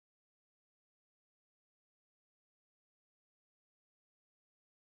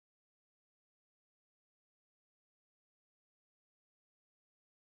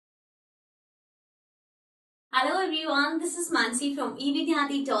Hello everyone, this is Mansi from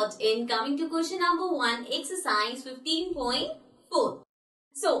evidyati.in coming to question number 1, exercise 15.4.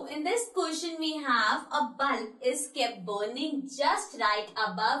 So, in this question we have a bulb is kept burning just right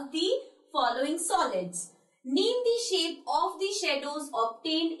above the following solids. Name the shape of the shadows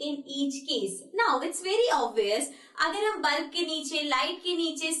obtained in each case. Now, it's very obvious. अगर हम bulb के नीचे, light के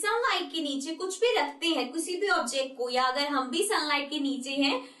नीचे, sunlight के नीचे कुछ भी रखते हैं, किसी भी ऑब्जेक्ट को, या अगर हम भी सनलाइट के नीचे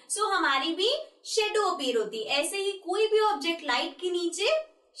हैं, सो हमारी भी शेडो अपीयर होती है. ऐसे ही कोई भी ऑब्जेक्ट लाइट के नीचे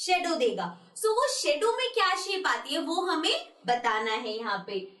शेडो देगा. सो वो शेडो में क्या शेप आती है वो हमें बताना है यहाँ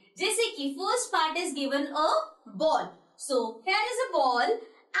पे. जैसे कि first part is given a ball. So here is a ball.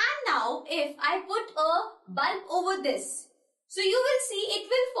 And now if I put a bulb over this, so you will see it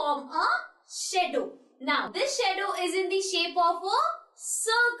will form a shadow. Now this shadow is in the shape of a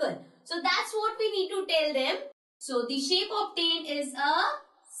circle. So that's what we need to tell them. So the shape obtained is a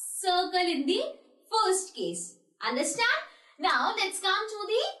circle in the first case. Understand? Now let's come to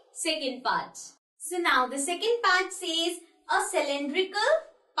the second part. So now the second part says a cylindrical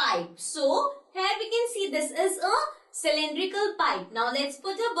pipe. So here we can see this is a cylindrical pipe. Now let's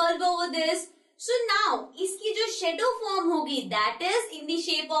put a bulb over this. So now इसकी जो shadow form होगी that is in the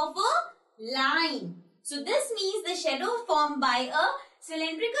shape of a line. So this means the shadow formed by a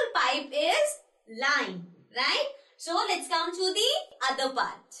cylindrical pipe is line, right? So let's come to the other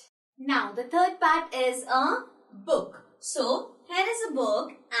part. Now the third part is a book. So here is a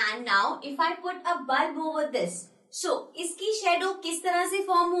book and now if I put a bulb over this, so इसकी shadow किस तरह से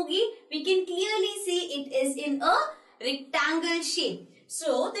form होगी? We can clearly see it is in a rectangle shape.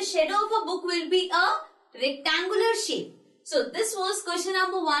 So the shadow of a book will be a rectangular shape. So this was question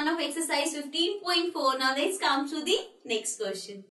number 1 of exercise 15.4. Now let's come to the next question.